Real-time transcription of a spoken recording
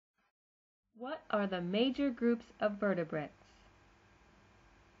What are the major groups of vertebrates?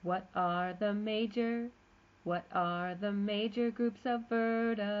 What are the major groups of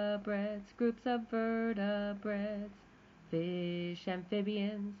vertebrates? Groups of vertebrates. Fish,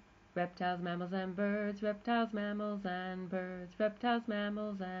 amphibians, reptiles, mammals, and birds. Reptiles, mammals, and birds. Reptiles,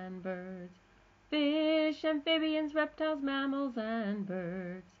 mammals, and birds. Fish, amphibians, reptiles, mammals, and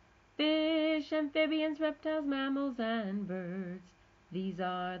birds. Fish, amphibians, reptiles, mammals, and birds. These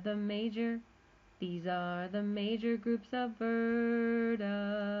are the major groups of vertebrates.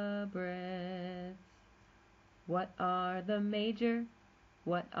 What are the major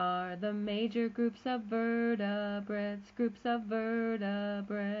groups of vertebrates? Groups of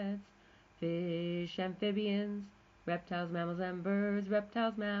vertebrates. Fish, amphibians, reptiles, mammals, and birds.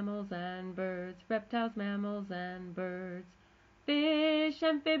 Reptiles, mammals, and birds. Reptiles, mammals, and birds. Fish,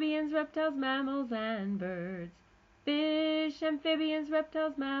 amphibians, reptiles, mammals, and birds. Fish, amphibians,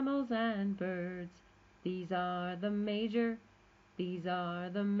 reptiles, mammals, and birds. These are the major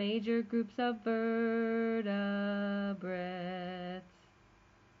groups of vertebrates.